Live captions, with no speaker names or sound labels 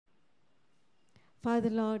Father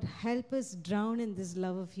Lord, help us drown in this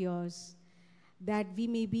love of yours, that we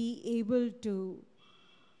may be able to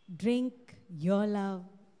drink your love,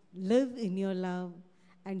 live in your love,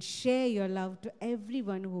 and share your love to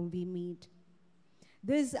everyone whom we meet.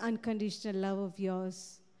 This unconditional love of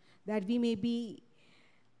yours, that we may be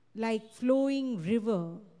like flowing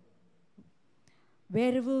river.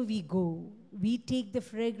 Wherever we go, we take the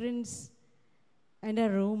fragrance and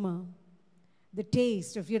aroma, the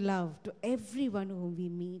taste of your love to everyone whom we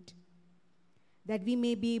meet, that we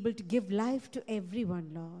may be able to give life to everyone,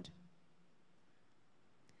 Lord.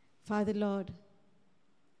 Father, Lord,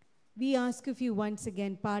 we ask of you once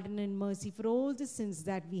again pardon and mercy for all the sins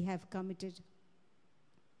that we have committed.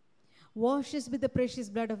 Wash us with the precious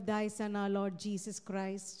blood of thy Son, our Lord Jesus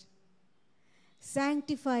Christ.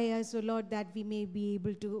 Sanctify us, O Lord, that we may be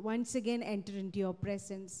able to once again enter into your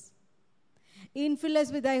presence. Infill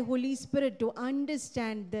us with thy Holy Spirit to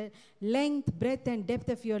understand the length, breadth, and depth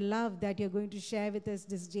of your love that you're going to share with us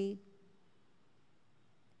this day.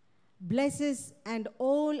 Bless us and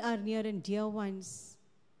all our near and dear ones.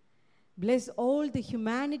 Bless all the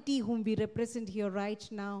humanity whom we represent here right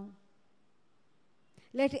now.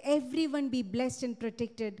 Let everyone be blessed and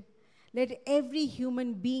protected. Let every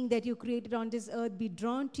human being that you created on this earth be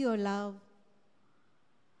drawn to your love,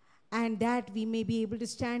 and that we may be able to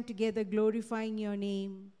stand together glorifying your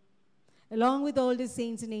name. Along with all the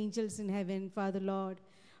saints and angels in heaven, Father Lord,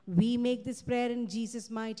 we make this prayer in Jesus'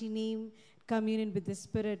 mighty name, communion with the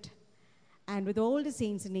Spirit, and with all the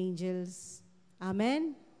saints and angels.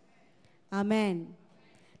 Amen. Amen.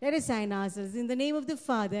 Let us sign ourselves in the name of the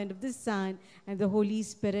Father, and of the Son, and the Holy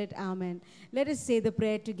Spirit. Amen. Let us say the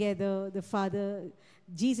prayer together. The Father,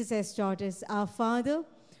 Jesus has taught us, Our Father,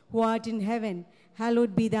 who art in heaven,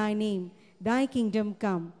 hallowed be thy name. Thy kingdom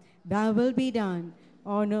come. Thy will be done,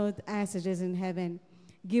 on earth as it is in heaven.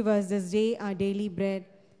 Give us this day our daily bread.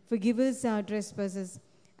 Forgive us our trespasses,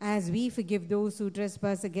 as we forgive those who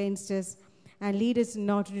trespass against us. And lead us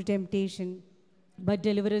not into temptation, but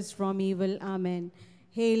deliver us from evil. Amen.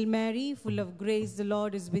 Hail Mary, full of grace, the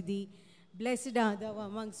Lord is with thee. Blessed art thou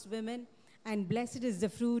amongst women, and blessed is the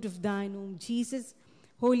fruit of thine womb, Jesus.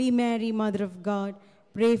 Holy Mary, Mother of God,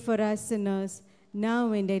 pray for us sinners,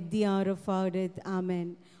 now and at the hour of our death.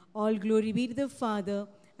 Amen. All glory be to the Father,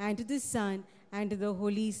 and to the Son, and to the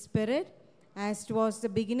Holy Spirit, as it was the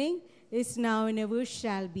beginning, is now, and ever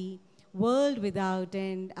shall be, world without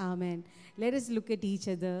end. Amen. Let us look at each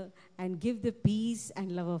other and give the peace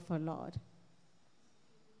and love of our Lord.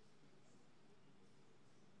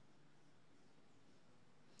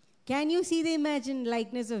 Can you see the imagined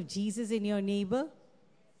likeness of Jesus in your neighbor?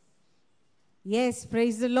 Yes,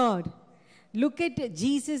 praise the Lord. Look at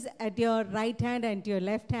Jesus at your right hand and your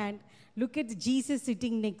left hand. Look at Jesus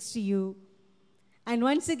sitting next to you. And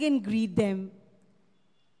once again, greet them.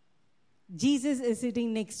 Jesus is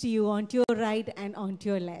sitting next to you, onto your right and onto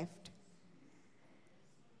your left.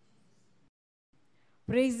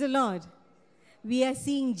 Praise the Lord. We are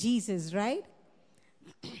seeing Jesus, right?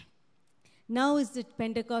 Now is the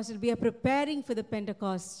Pentecostal. We are preparing for the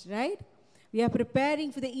Pentecost, right? We are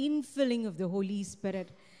preparing for the infilling of the Holy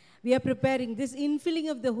Spirit. We are preparing. This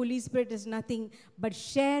infilling of the Holy Spirit is nothing but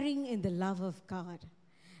sharing in the love of God.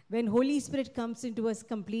 When Holy Spirit comes into us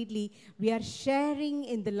completely, we are sharing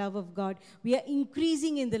in the love of God. We are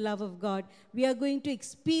increasing in the love of God. We are going to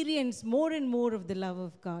experience more and more of the love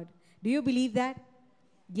of God. Do you believe that?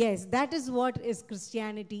 Yes, that is what is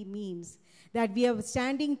Christianity means. That we are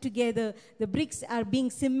standing together, the bricks are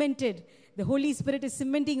being cemented. The Holy Spirit is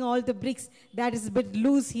cementing all the bricks that is a bit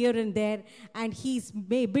loose here and there, and He's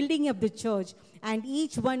building up the church. And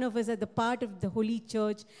each one of us are the part of the Holy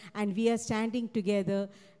Church, and we are standing together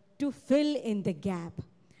to fill in the gap.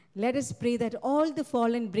 Let us pray that all the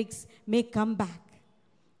fallen bricks may come back.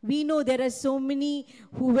 We know there are so many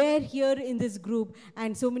who were here in this group,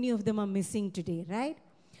 and so many of them are missing today, right?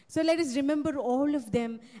 So let us remember all of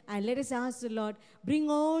them, and let us ask the Lord,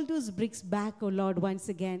 bring all those bricks back, O Lord, once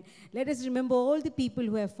again. Let us remember all the people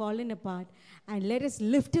who have fallen apart, and let us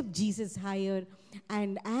lift up Jesus higher.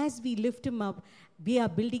 And as we lift Him up, we are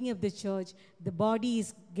building up the church. The body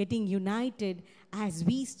is getting united as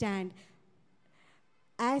we stand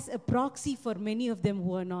as a proxy for many of them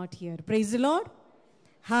who are not here. Praise the Lord.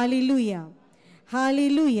 Hallelujah.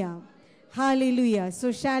 Hallelujah. Hallelujah.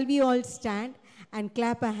 So shall we all stand and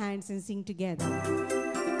clap our hands and sing together?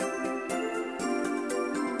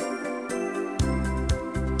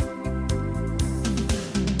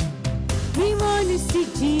 We want to see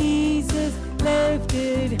Jesus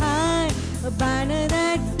lifted high, a banner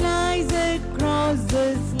that flies across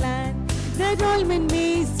this land, that all men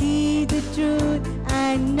may see the truth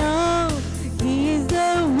and know He is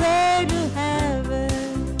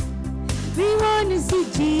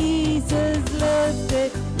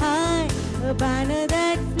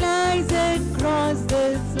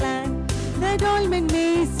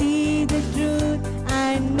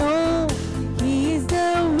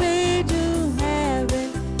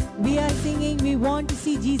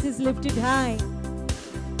lifted high,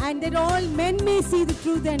 and that all men may see the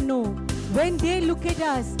truth and know. When they look at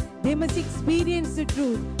us, they must experience the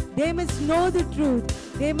truth. They must know the truth.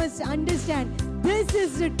 They must understand this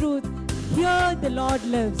is the truth. Here the Lord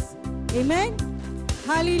lives. Amen.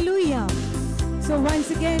 Hallelujah. So once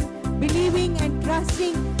again, believing and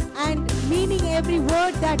trusting and meaning every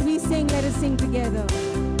word that we sing, let us sing together.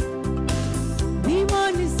 We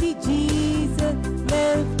want to see Jesus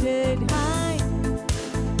lifted high,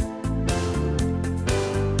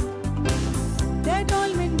 that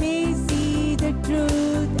all men may see the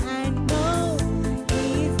truth and know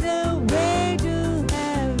He is the way to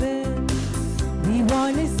heaven. We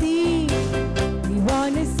want to see, we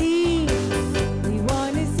want to see, we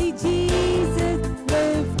want to see Jesus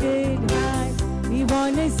lifted high. We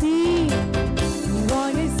want to see, we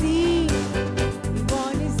want to see, we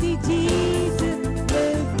want to see Jesus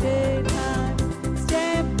lifted high.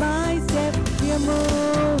 Step by step, we are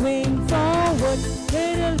moving forward,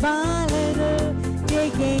 little by little,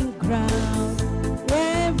 taking ground.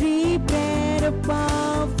 Every prayer a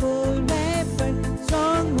powerful weapon,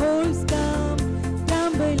 strongholds come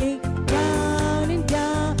tumbling down and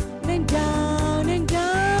down and down and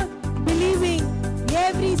down. Believing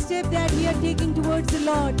every step that we are taking towards the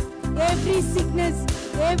Lord, every sickness,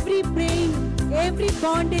 every pain, every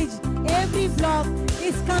bondage, every block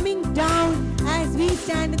is coming down as we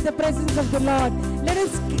stand in the presence of the Lord. Let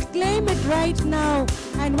us claim it right now,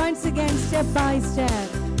 and once again, step by step.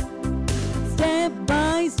 Step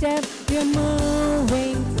by step, we're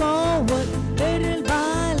moving forward, little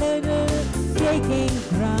by little, taking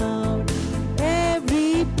ground.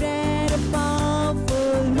 Every prayer a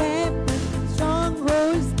powerful weapon,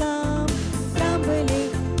 strongholds come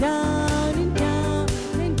tumbling down and down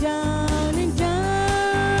and down and down.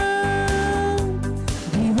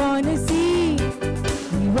 We want to see,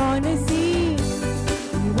 we want to see,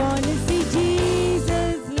 we want to see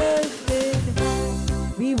Jesus lifted high.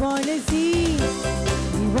 We want to see,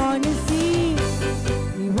 we want to see,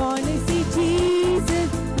 we want to see Jesus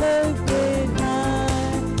lifted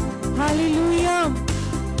high. Hallelujah,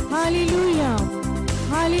 hallelujah,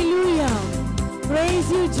 hallelujah. Praise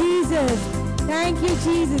you, Jesus. Thank you,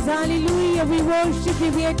 Jesus. Hallelujah. We worship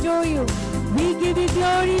you, we adore you. We give you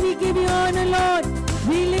glory, we give you honor, Lord.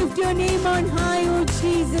 We lift your name on high, oh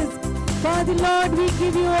Jesus. Father, Lord, we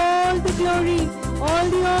give you all the glory, all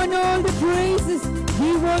the honor, all the praises.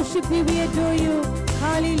 We worship you, we adore you.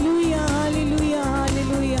 Hallelujah, hallelujah,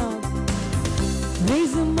 hallelujah.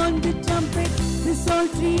 Raise him on the trumpet, the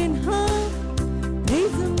psaltery and harp.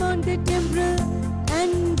 Raise him on the timbrel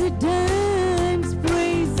and the dance.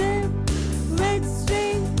 Praise him with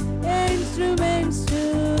string instruments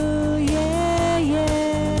too. Yeah,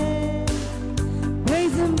 yeah.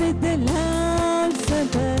 Praise him with the loud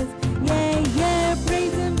cymbals. Yeah, yeah.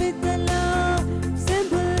 Praise him with the loud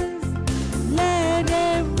cymbals. Let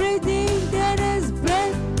everything that has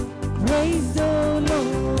breath praise the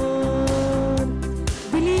Lord.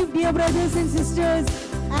 Believe, dear brothers and sisters,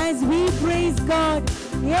 as we praise God,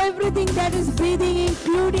 everything that is breathing,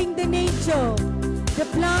 including the nature, the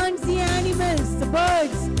plants, the animals, the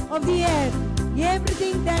birds of the air,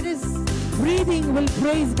 everything that is breathing will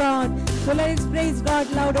praise God. So let us praise God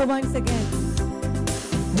louder once again.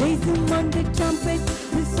 Praise him on the trumpet,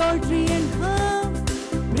 the psaltery and harp.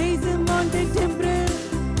 Praise him on the timbrel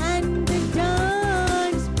and the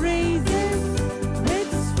dance. Praise him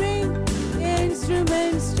with string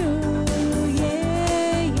instruments too.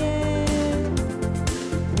 Yeah, yeah.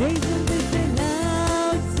 Praise him with the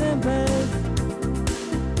loud cymbals.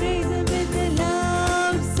 Praise him with the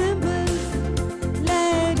loud cymbals.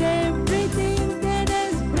 Let everything that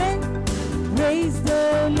has breath praise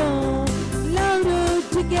the Lord. Louder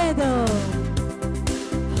together.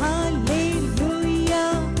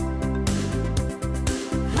 Hallelujah.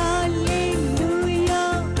 Hallelujah.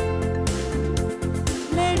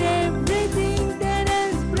 Let everything that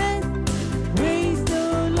has breath praise the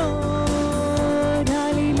Lord.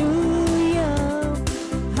 Hallelujah.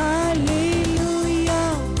 Hallelujah.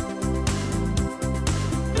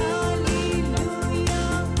 Hallelujah.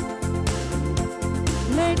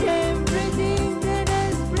 Let everything that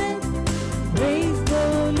has breath praise the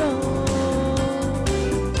Lord.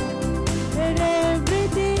 Let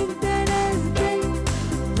everything that has breath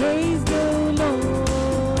praise the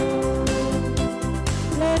Lord.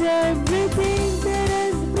 Let everything that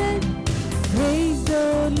has breath praise the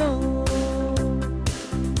Lord.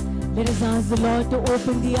 Let us ask the Lord to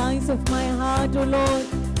open the eyes of my heart, O Lord.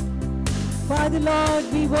 Father, Lord,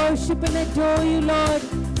 we worship and adore you, Lord.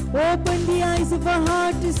 Open the eyes of our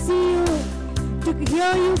heart to see you, to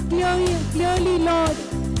hear you clearly, Lord.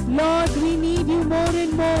 Lord, we need you more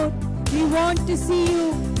and more. We want to see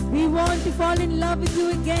you. We want to fall in love with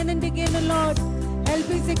you again and again, O Lord. Help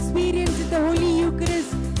us experience the Holy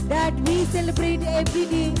Eucharist that we celebrate every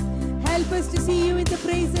day. Help us to see you in the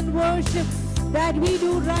praise and worship that we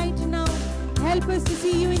do right now. Help us to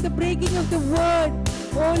see you in the breaking of the word.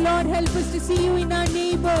 Oh Lord, help us to see you in our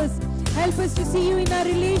neighbors. Help us to see you in our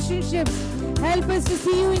relationships. Help us to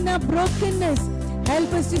see you in our brokenness.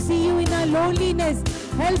 Help us to see you in our loneliness.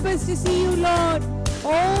 Help us to see you, Lord,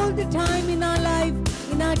 all the time in our life,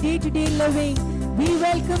 in our day-to-day living. We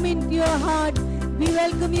welcome into your heart. We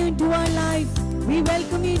welcome you into our life. We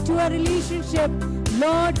welcome you into our relationship.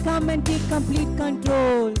 Lord, come and take complete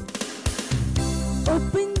control.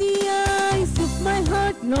 Open the eyes of my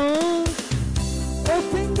heart, Lord.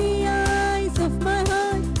 Open the eyes of my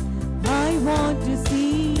heart. I want to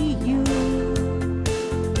see you.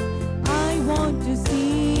 I want to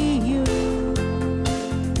see you.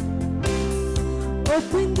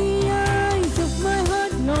 Open the eyes of my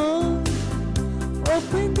heart, Lord.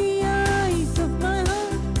 Open the eyes of my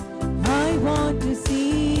heart. I want to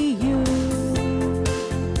see you.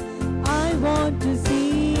 I want to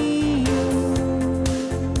see you.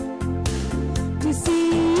 To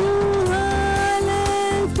see you high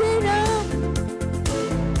lifted up,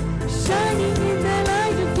 shining in the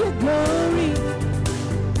light of your glory.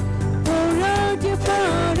 Pour out your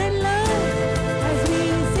power and love as we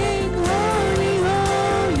sing, holy,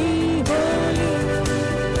 holy, holy.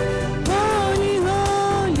 Holy,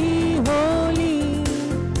 holy, holy.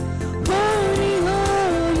 Holy,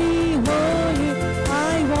 holy, holy.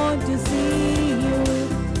 I want to see you.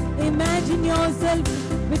 Imagine yourself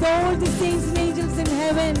with all the saints and angels in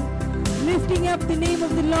heaven, lifting up the name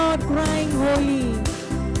of the Lord, crying, holy.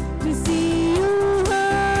 To see you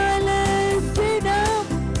high lifted up,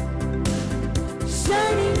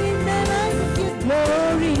 shining in the light of your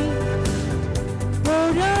glory.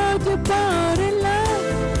 Pour out your power and love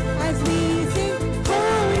as we sing,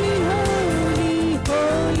 holy, holy,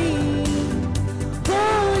 holy.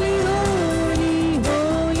 Holy, holy,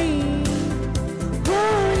 holy.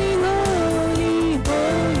 Holy, holy,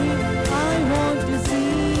 holy. I want to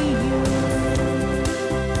see you.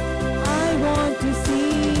 I want to see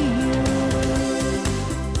you.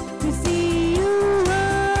 To see you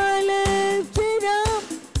high lifted up,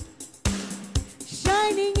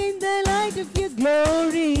 shining in the light of your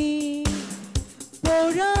glory.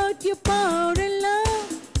 Pour out your power and love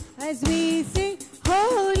as we sing,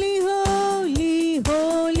 holy, holy,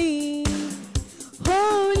 holy.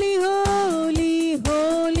 Holy, holy,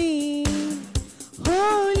 holy.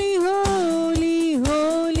 Holy, holy,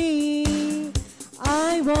 holy.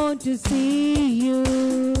 I want to see you.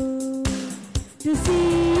 To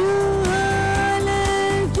see you high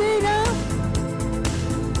lifted up,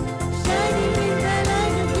 shining in the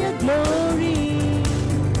light of your glory.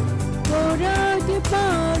 Pour out your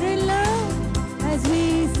power and love as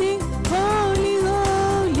we sing, holy,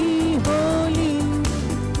 holy, holy.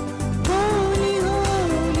 Holy,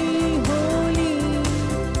 holy, holy.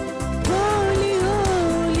 Holy,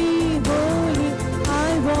 holy, holy.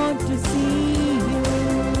 I want to see you.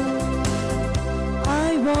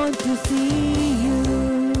 I want to see you.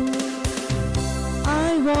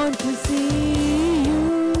 I want to see you.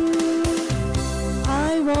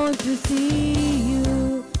 I want to see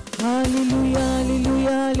you. Hallelujah,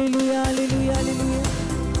 hallelujah, hallelujah, hallelujah, hallelujah.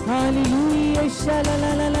 Hallelujah, shala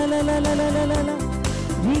la la la la la la la la la la.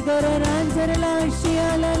 Vigara ranjara la shia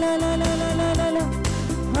la la la la la la la la.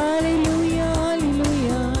 Hallelujah,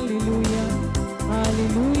 hallelujah, hallelujah.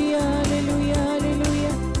 Hallelujah, hallelujah,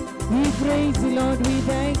 hallelujah. We praise you, Lord. We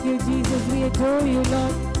thank you, Jesus. We adore you,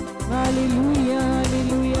 Lord. Hallelujah,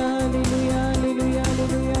 hallelujah, hallelujah, hallelujah,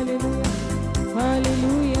 hallelujah, hallelujah.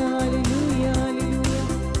 Hallelujah, hallelujah, hallelujah.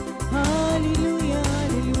 Hallelujah,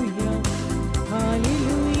 hallelujah.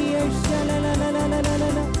 Hallelujah. Shala la la la la la la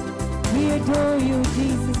la. We adore you,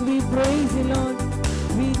 Jesus. We praise you, Lord.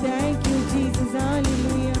 We thank you, Jesus.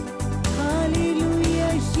 Hallelujah.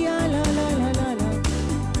 Hallelujah. Shala la la la la.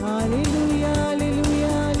 Hallelujah, hallelujah,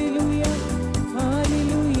 hallelujah.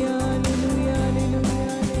 Hallelujah, hallelujah,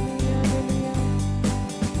 hallelujah, hallelujah, hallelujah.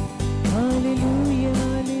 Hallelujah,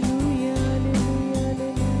 hallelujah, hallelujah,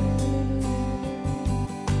 hallelujah.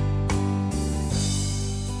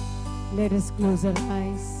 Let us close our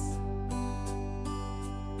eyes.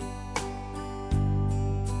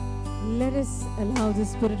 Let us allow the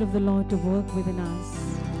Spirit of the Lord to work within us.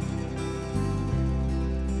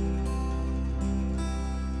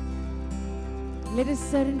 Let us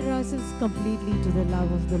surrender ourselves completely to the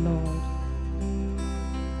love of the Lord.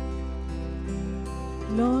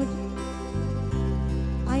 Lord,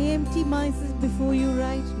 I empty myself before you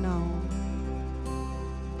right now.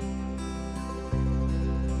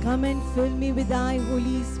 Come and fill me with thy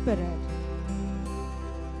Holy Spirit.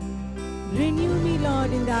 Renew me,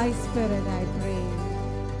 Lord, in thy Spirit, I pray.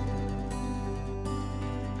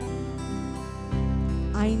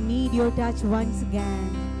 I need your touch once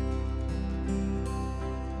again.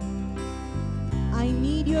 I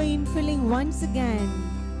need your infilling once again,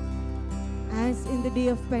 as in the day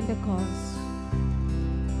of Pentecost.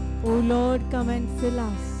 O Lord, come and fill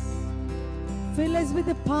us. Fill us with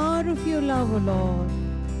the power of your love, O Lord.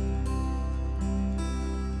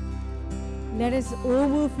 Let us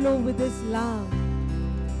overflow with this love.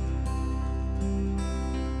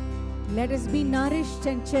 Let us be nourished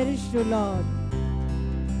and cherished, O Lord,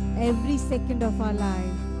 every second of our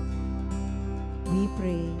life. We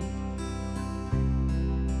pray.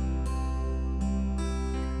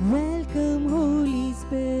 Welcome, Holy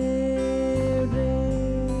Spirit.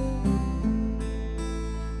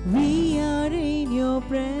 We are in your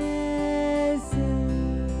presence.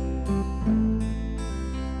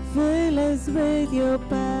 Fill us with your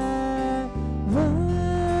power.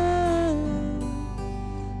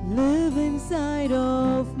 Live inside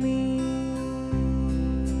of me.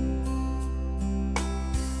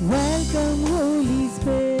 Welcome, Holy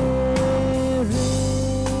Spirit.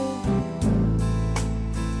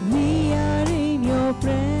 We are in your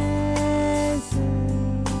presence.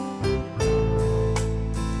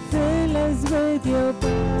 Fill us with your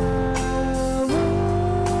power.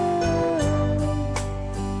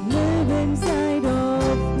 Live inside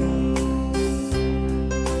of me.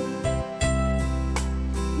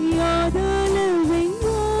 You're the living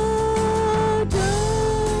water,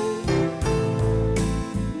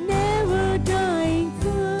 never dying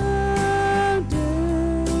fountain,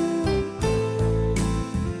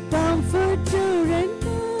 comforter and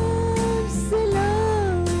counselor.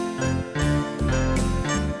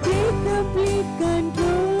 Take complete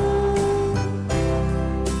control.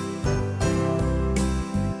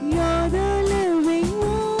 You're the living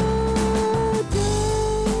water,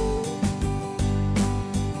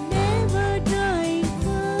 never dying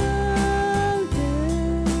fountain,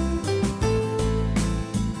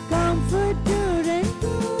 comforter and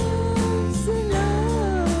counselor.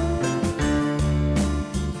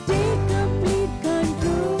 Take complete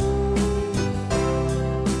control.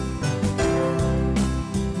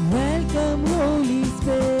 Welcome, Holy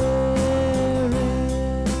Spirit.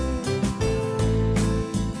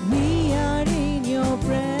 We are in your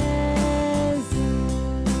presence.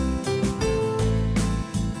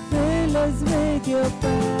 Fill us with your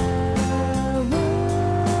power.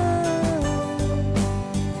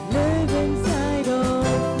 Live inside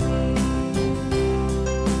of me.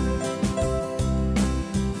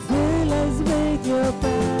 Fill us with your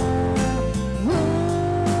power.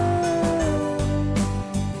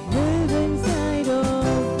 Live inside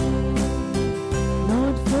of me.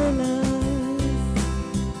 Lord, fill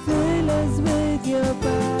us with your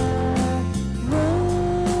power.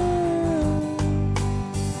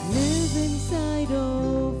 Live inside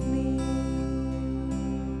of me.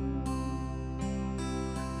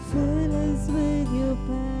 Fill us with your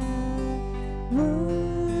power.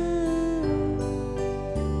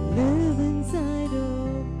 Live inside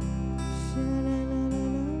of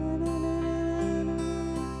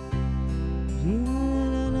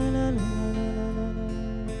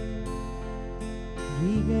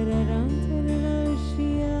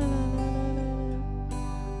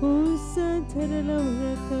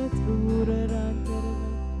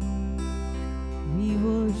we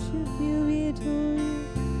worship you, we adore you.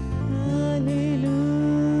 Hallelujah.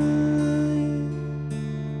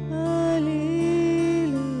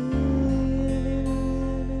 Hallelujah.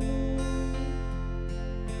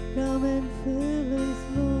 Come and fill us,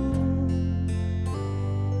 Lord.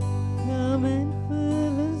 Come and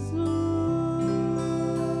fill us, Lord.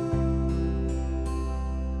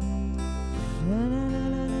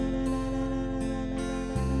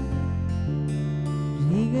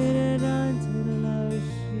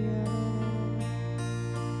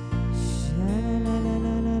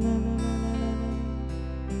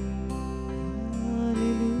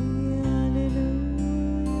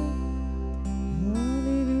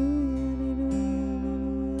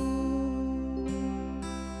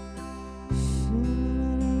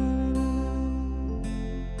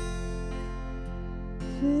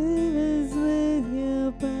 Fill us with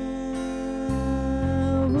your power.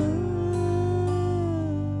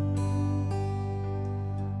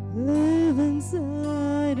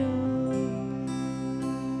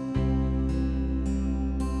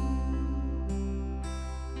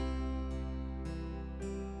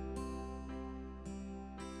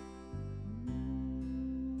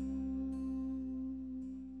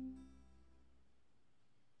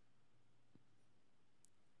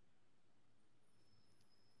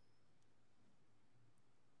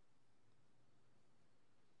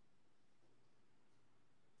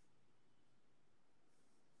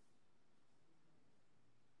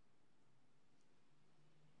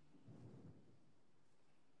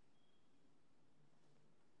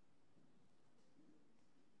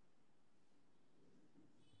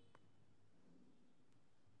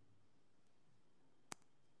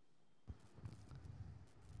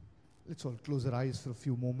 Let's all close our eyes for a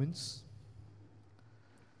few moments.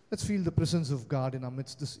 Let's feel the presence of God in our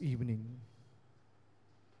midst this evening.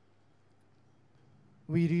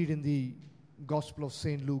 We read in the Gospel of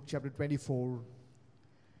St. Luke, chapter 24,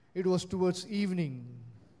 it was towards evening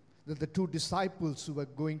that the two disciples who were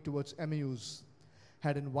going towards Emmaus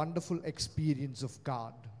had a wonderful experience of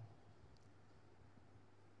God.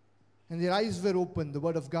 And their eyes were open. The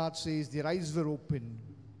Word of God says their eyes were open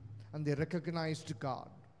and they recognized God.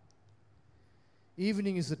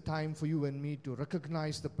 Evening is the time for you and me to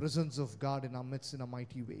recognize the presence of God in our midst in a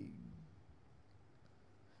mighty way.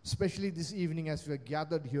 Especially this evening as we are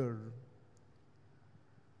gathered here,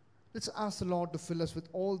 let's ask the Lord to fill us with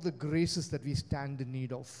all the graces that we stand in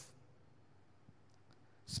need of.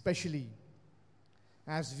 Especially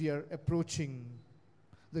as we are approaching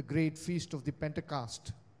the great feast of the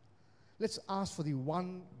Pentecost, let's ask for the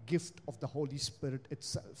one gift of the Holy Spirit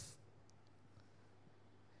itself.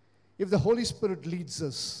 If the Holy Spirit leads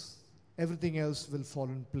us, everything else will fall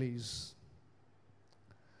in place.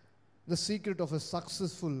 The secret of a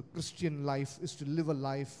successful Christian life is to live a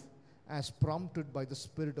life as prompted by the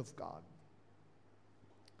Spirit of God.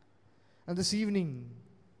 And this evening,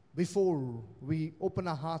 before we open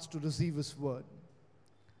our hearts to receive His word,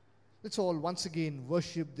 let's all once again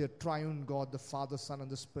worship the triune God, the Father, Son, and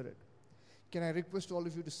the Spirit. Can I request all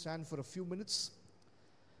of you to stand for a few minutes?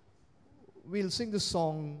 We'll sing the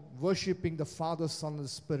song, Worshipping the Father, Son, and the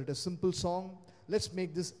Spirit, a simple song. Let's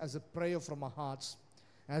make this as a prayer from our hearts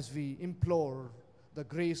as we implore the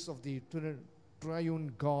grace of the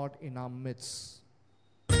triune God in our midst.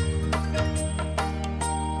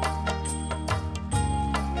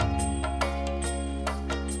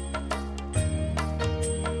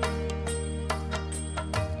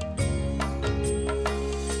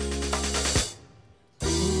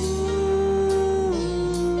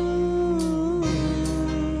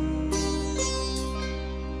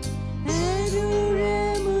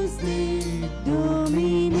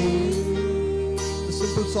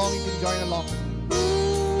 Song, you can join along.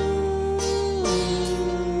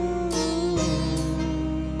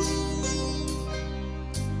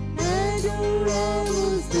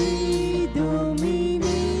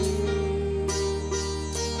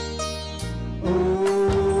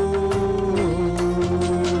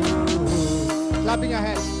 Clapping your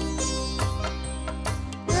hands.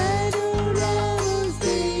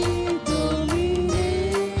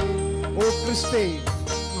 Oh Christe.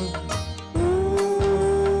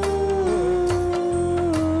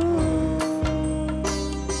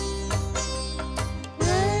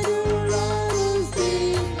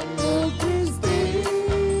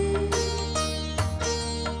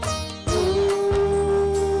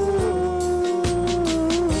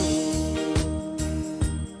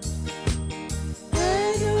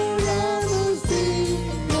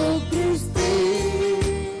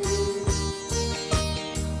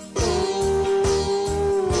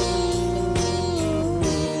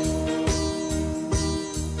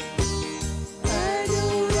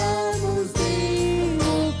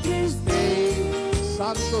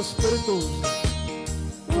 Santo Spiritus.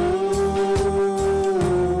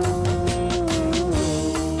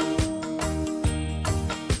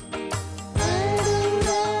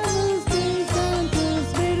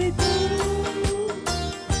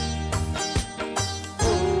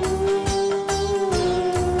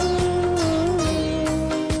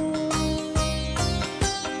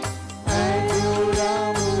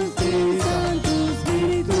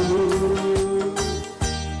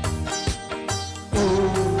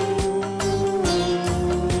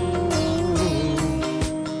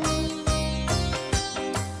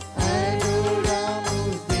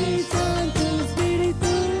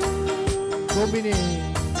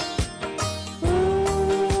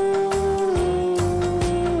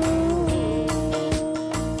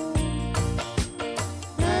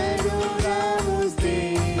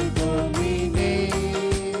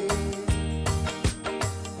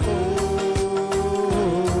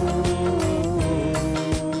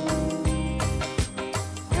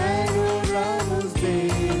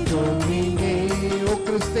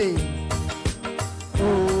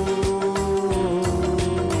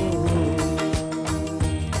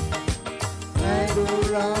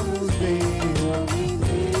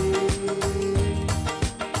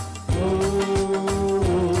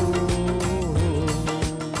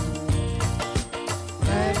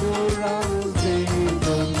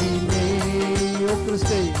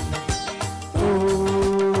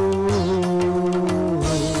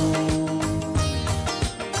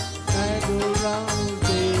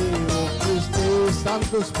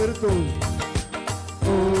 Santo Spiritus.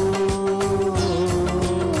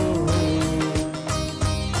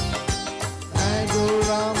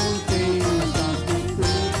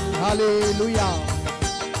 Hallelujah.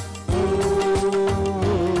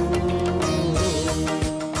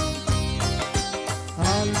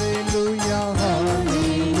 Hallelujah,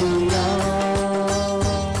 hallelujah.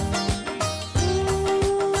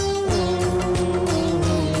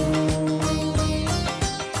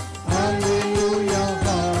 Hallelujah,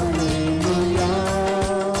 hallelujah.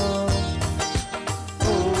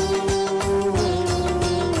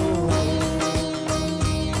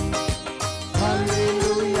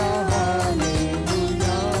 Hallelujah,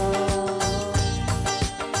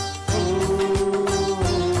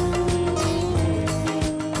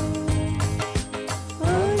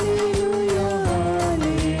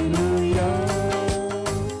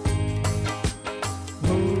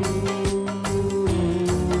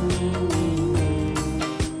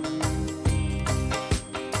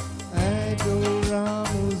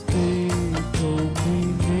 Adoramos te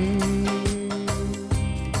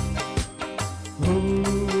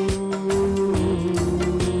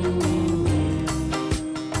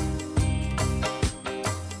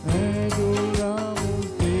Adoramos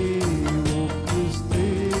te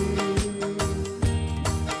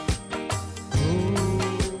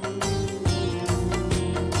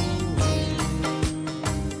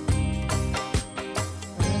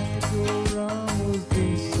Adoramos te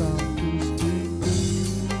santos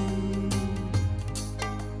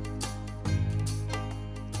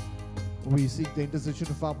We seek the intercession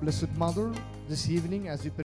of our Blessed Mother this evening as we